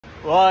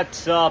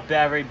What's up,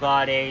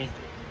 everybody?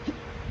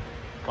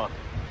 Fuck.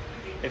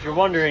 If you're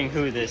wondering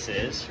who this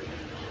is,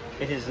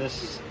 it is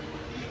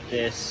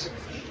this.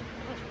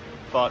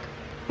 Fuck.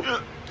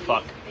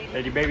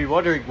 And you may be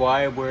wondering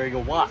why I'm wearing a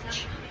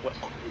watch. Well,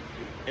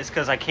 it's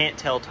because I can't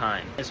tell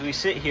time. As we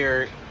sit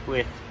here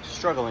with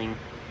struggling.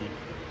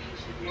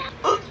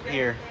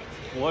 Here,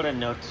 what a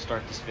note to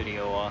start this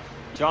video off.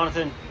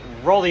 Jonathan,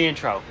 roll the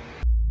intro.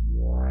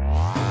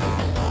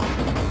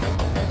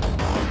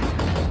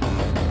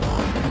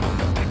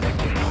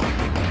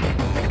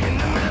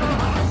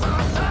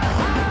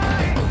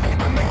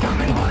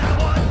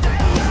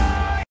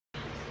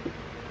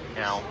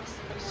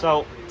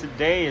 So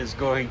today is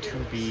going to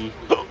be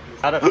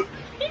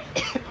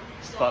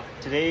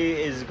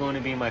Today is going to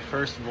be my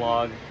first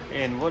vlog,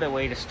 and what a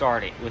way to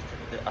start it with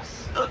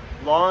a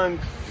long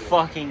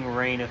fucking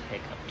rain of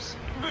hiccups.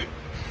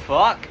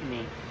 Fuck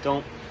me.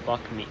 Don't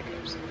fuck me,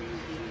 hiccups.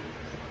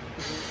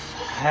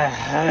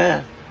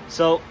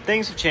 So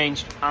things have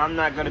changed. I'm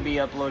not going to be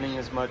uploading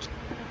as much.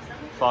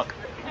 Fuck.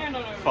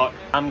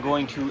 I'm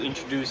going to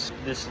introduce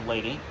this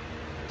lady.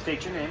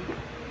 State your name.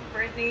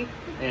 Brittany.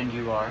 And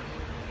you are?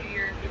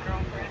 Your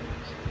girlfriend.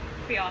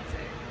 Fiance.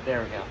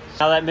 There we go.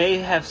 Now that may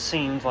have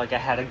seemed like I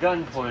had a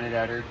gun pointed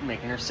at her,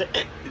 making her say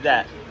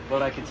that.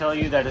 But I can tell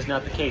you that is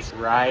not the case,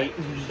 right?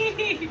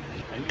 I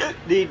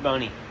need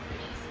money.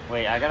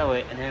 Wait, I gotta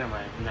wait. Never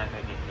mind. I'm not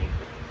gonna get paid.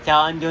 So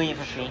I'm doing it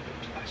for free.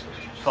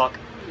 Fuck.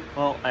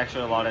 Well,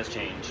 actually a lot has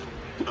changed.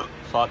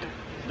 Fuck.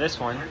 This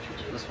one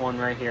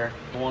right here,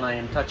 the one I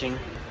am touching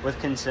with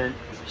consent,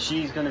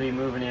 she's gonna be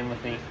moving in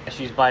with me.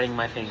 She's biting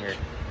my finger.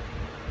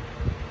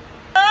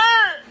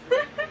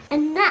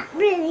 And that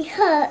really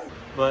hurt.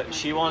 But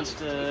she wants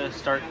to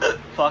start.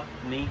 Fuck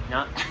me,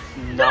 not.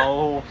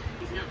 No.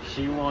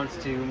 She wants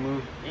to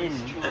move in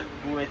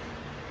with.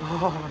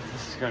 Oh,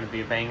 this is gonna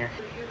be a banger.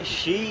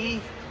 She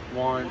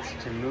wants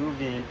to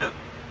move in.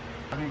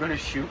 I'm gonna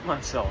shoot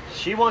myself.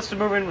 She wants to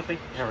move in with me.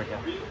 There we go.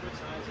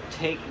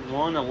 Take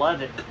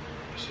 111.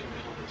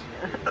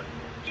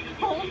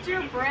 Hold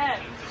your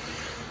breath.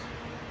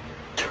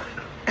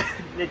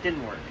 It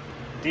didn't work.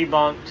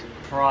 Debunked.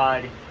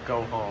 Fraud.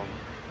 Go home.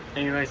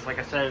 Anyways, like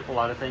I said, a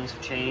lot of things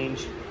have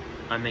changed.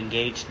 I'm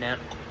engaged now.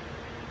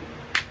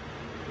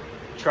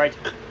 Try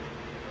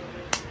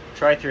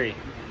 3.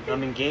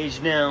 I'm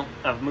engaged now.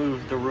 I've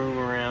moved the room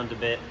around a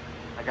bit.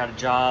 I got a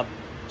job.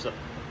 So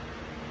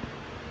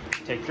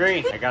take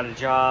 3. I got a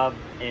job.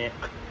 And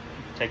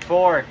take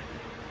 4.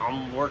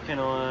 I'm working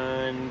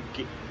on.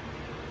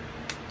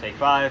 Take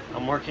 5.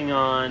 I'm working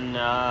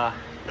on.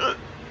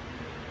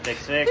 Take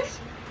 6.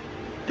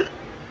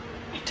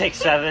 Take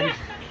 7.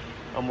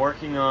 I'm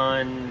working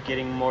on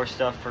getting more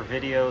stuff for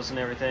videos and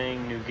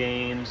everything, new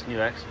games, new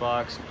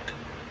Xbox.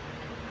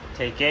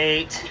 Take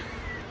 8.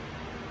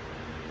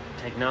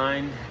 Take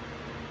 9.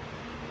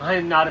 I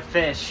am not a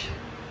fish.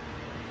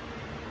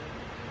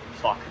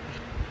 Fuck.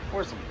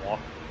 Where's the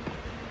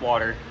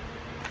water?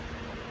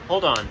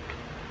 Hold on.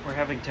 We're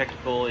having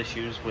technical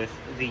issues with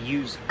the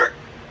user.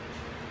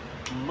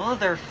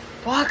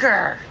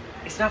 Motherfucker!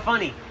 It's not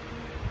funny.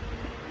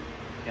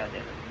 God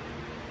damn it.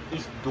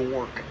 He's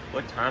dork.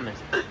 What time is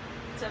it?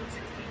 7:16.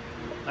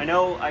 I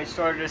know I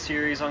started a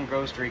series on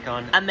Ghost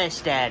Recon. I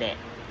missed at it.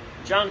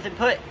 Jonathan,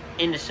 put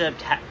in the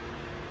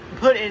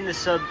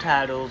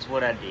subtitles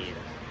what I did.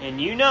 And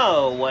you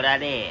know what I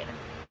did.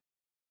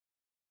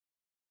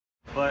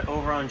 But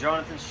over on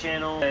Jonathan's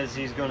channel, says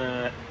he's going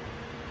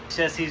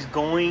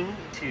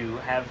to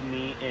have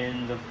me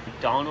in the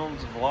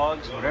Nevermores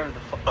Vlogs, whatever the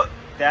fuck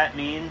that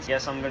means.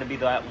 Yes, I'm gonna be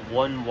that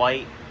one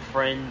white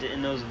friend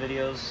in those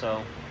videos,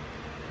 so.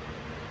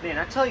 Man,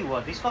 I tell you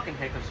what, these fucking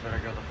hiccups better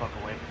go the fuck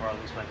away before I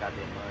lose my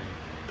goddamn mind.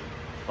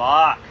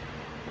 Fuck.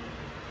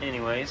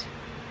 Anyways.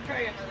 Try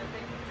another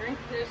thing. Drink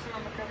this and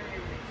I'm gonna cover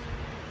your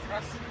face.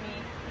 Trust me.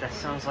 That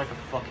sounds like a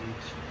fucking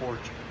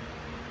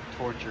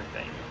torture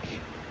thing.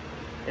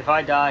 If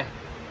I die,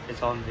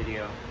 it's on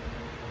video.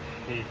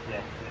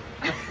 Yeah.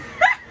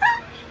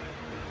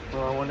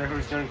 Well, I wonder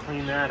who's gonna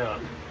clean that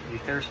up. You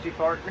thirsty,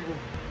 partner?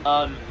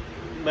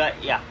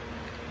 But yeah.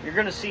 You're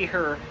gonna see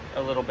her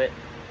a little bit.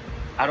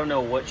 I don't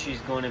know what she's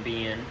going to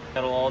be in.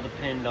 That'll all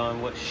depend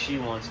on what she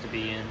wants to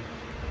be in.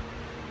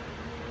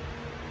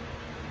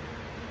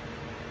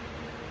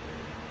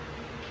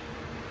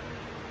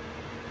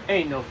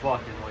 Ain't no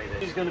fucking way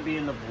that she's going to be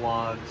in the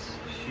vlogs.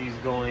 She's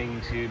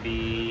going to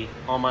be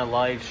on my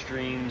live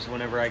streams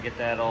whenever I get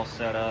that all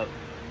set up.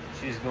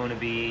 She's going to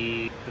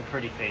be the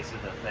pretty face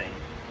of the thing.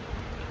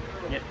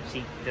 Yep,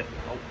 see?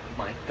 Oh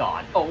my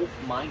god. Oh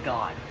my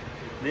god.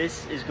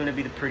 This is going to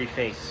be the pretty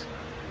face.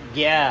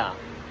 Yeah.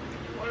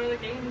 What other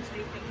games do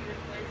you think you would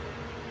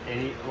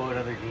play for? What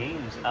other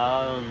games?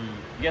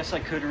 Yes, I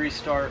could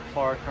restart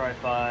Far Cry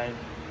 5,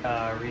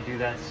 redo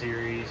that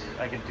series.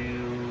 I could do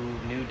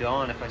New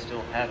Dawn if I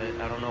still have it.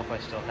 I don't know if I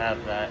still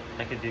have that.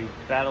 I could do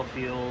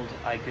Battlefield.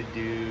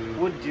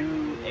 Would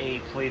do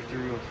a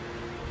playthrough of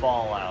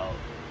Fallout.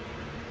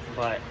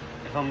 But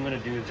if I'm gonna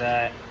do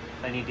that,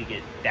 I need to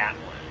get that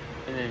one.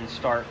 And then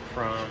start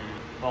from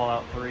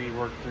Fallout 3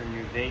 work through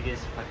New Vegas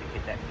if I could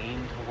get that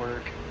game to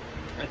work.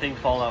 I think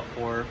Fallout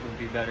 4 would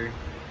be better.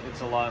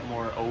 It's a lot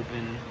more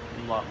open,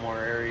 a lot more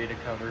area to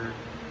cover.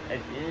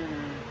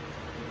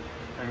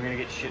 I'm gonna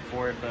get shit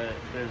for it, but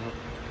there's a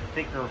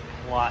thicker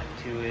plot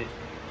to it.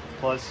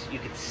 Plus, you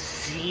could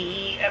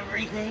see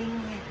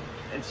everything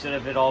instead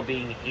of it all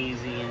being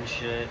hazy and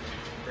shit.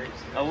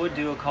 I would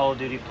do a Call of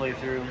Duty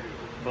playthrough,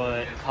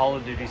 but Call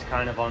of Duty's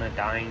kind of on a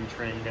dying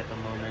trend at the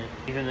moment.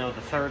 Even though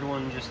the third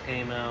one just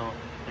came out,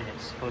 and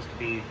it's supposed to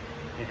be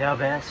the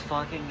best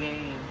fucking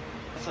game.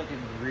 So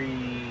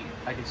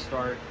I could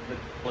start the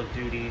Call of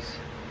Duties,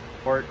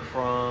 work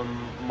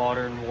from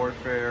Modern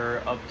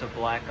Warfare up to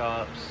Black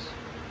Ops,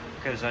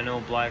 because I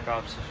know Black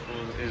Ops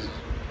is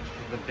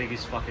the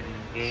biggest fucking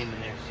game in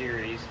their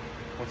series.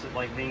 What's it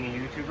like being a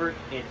YouTuber?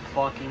 It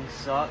fucking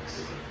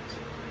sucks.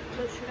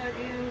 So should I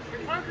do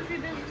photography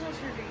business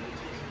or do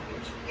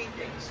YouTube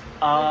things?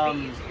 Would be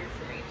easier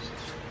for me.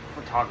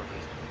 Photography.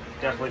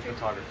 Definitely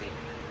photography.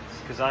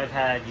 Because I've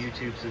had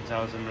YouTube since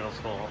I was in middle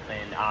school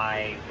and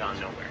I've gone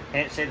nowhere.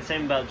 Can't say the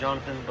same about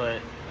Jonathan,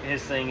 but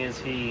his thing is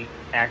he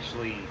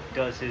actually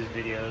does his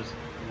videos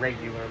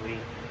regularly.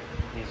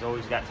 He's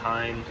always got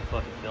time to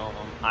fucking film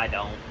them. I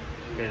don't,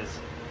 because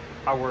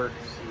I work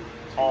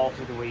all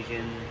through the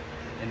weekend,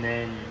 and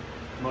then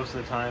most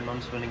of the time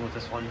I'm spending with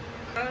this one.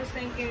 I was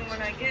thinking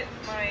when I get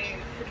my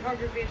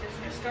photography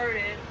business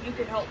started, you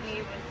could help me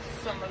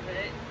with some of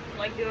it,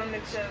 like do a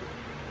mix of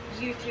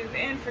YouTube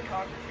and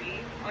photography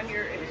on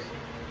your end.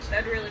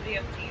 That'd really be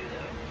up to you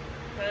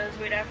though, because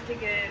we'd have to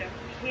get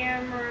a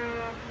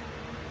camera,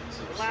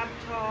 a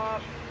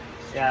laptop.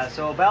 Yeah,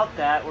 so about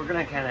that, we're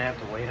gonna kind of have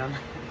to wait on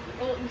that.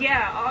 Well,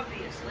 yeah,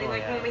 obviously, Well,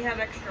 like yeah. when we have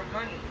extra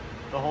money.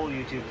 The whole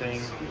YouTube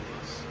thing,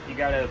 you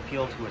gotta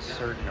appeal to a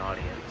certain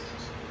audience.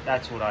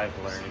 That's what I've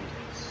learned.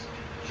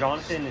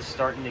 Jonathan is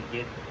starting to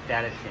get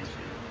that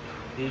attention.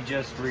 He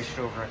just reached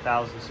over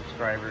 1,000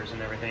 subscribers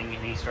and everything,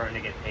 and he's starting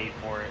to get paid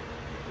for it.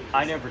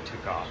 I never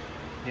took off.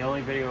 The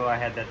only video I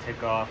had that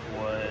took off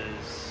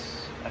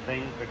was, I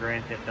think, the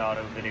Grand Theft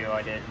Auto video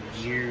I did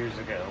years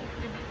ago.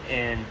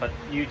 But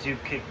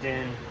YouTube kicked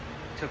in,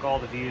 took all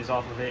the views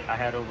off of it. I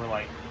had over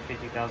like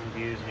 50,000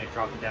 views, and it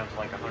dropped it down to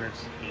like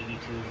 182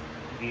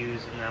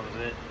 views, and that was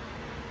it.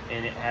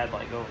 And it had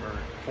like over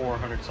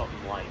 400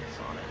 something likes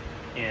on it.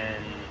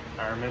 And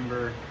I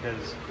remember,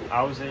 because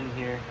I was in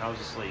here, I was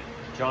asleep.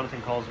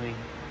 Jonathan calls me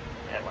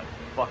at like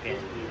fucking,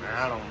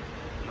 I don't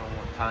know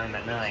what time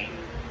at night.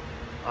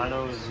 I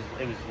know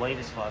it was late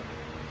as fuck.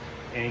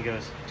 And he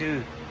goes,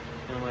 dude.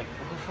 And I'm like,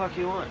 what the fuck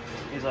you want?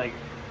 He's like,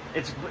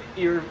 it's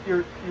your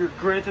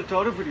Grand Theft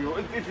Auto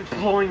video. It's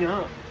blowing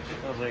up.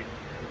 I was like,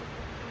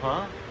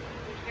 huh?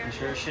 And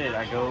sure as shit,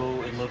 I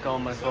go and look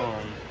on my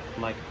phone.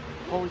 I'm like,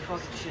 holy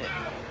fucking shit.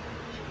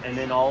 And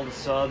then all the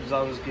subs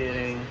I was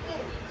getting,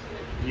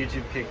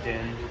 YouTube kicked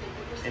in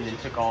and then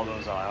took all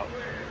those out.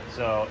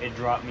 So it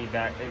dropped me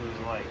back. It was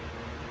like,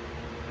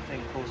 I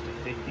think close to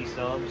 50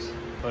 subs.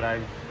 But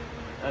I've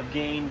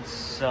gained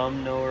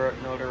some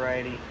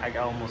notoriety. I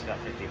almost got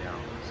 50 now.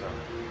 So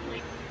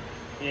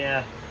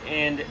yeah.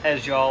 And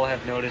as y'all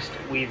have noticed,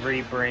 we've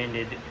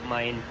rebranded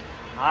my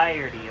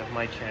entirety of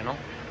my channel.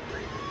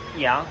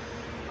 Yeah.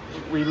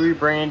 We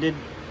rebranded.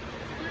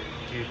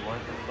 Dude, what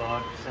the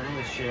fuck? Some of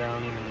this shit, I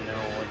don't even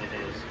know what it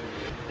is.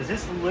 Is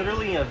this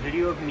literally a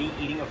video of me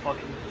eating a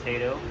fucking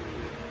potato?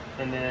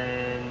 And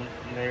then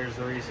there's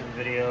the recent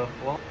video.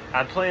 Well,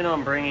 I plan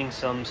on bringing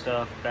some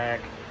stuff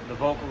back. The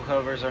vocal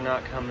covers are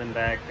not coming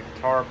back. The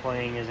guitar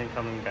playing isn't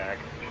coming back.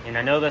 And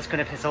I know that's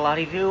gonna piss a lot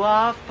of you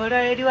off, but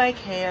do I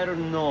care?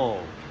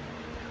 No.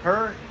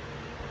 Her?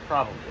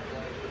 Probably.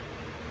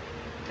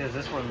 Because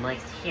this one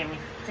likes to hear me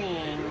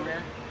sing.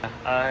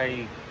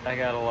 I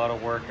got a lot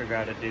of work I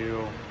gotta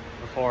do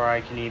before I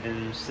can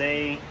even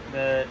say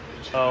that,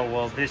 oh,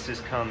 well, this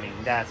is coming,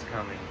 that's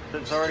coming.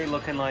 It's already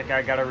looking like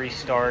I gotta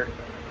restart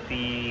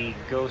the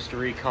Ghost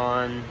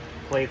Recon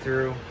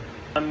playthrough.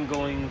 I'm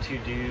going to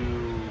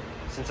do,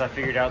 since I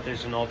figured out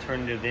there's an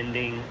alternative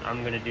ending,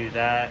 I'm gonna do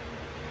that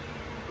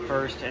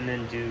first and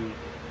then do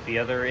the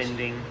other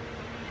ending.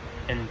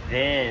 And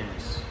then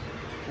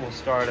we'll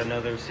start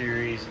another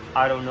series.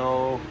 I don't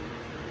know,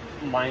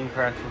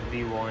 Minecraft would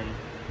be one.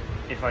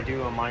 If I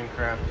do a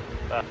Minecraft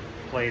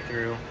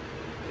playthrough,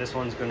 this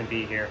one's going to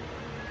be here.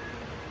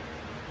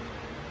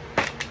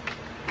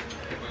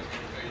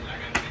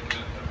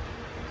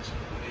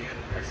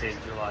 I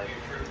saved your life.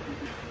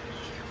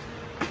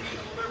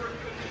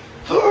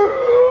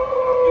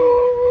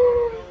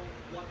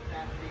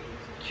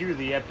 Cue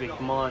the epic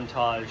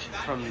montage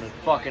from the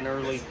fucking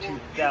early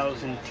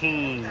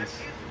 2010s.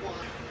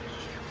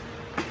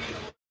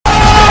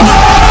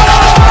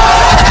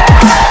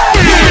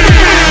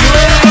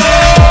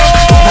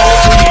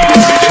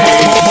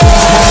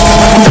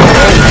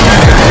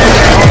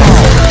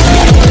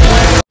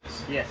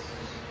 Yes.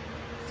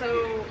 So,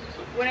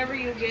 whenever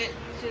you get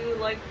to,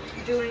 like,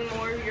 doing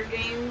more of your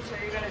games,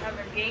 are you gonna have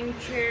a game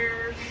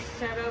chair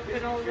set up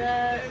and all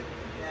that?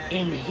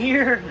 In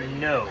here,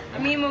 no. I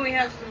mean, when we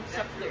have some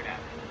stuff cleared out.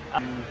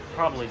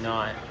 Probably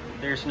not.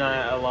 There's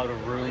not a lot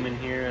of room in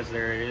here as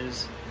there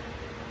is.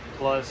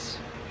 Plus,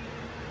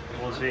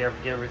 once we ever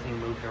get everything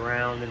moved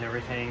around and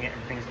everything,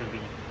 everything's gonna be.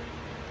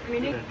 I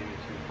mean, we're gonna do a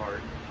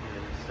two-part and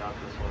then stop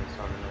this one and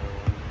start another one.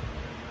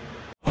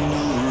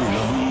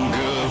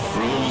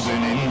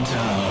 Frozen in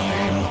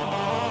time,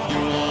 you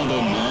are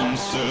the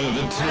monster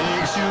that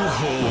takes you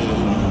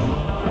home.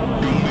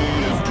 You're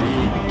made of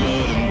brute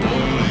blood and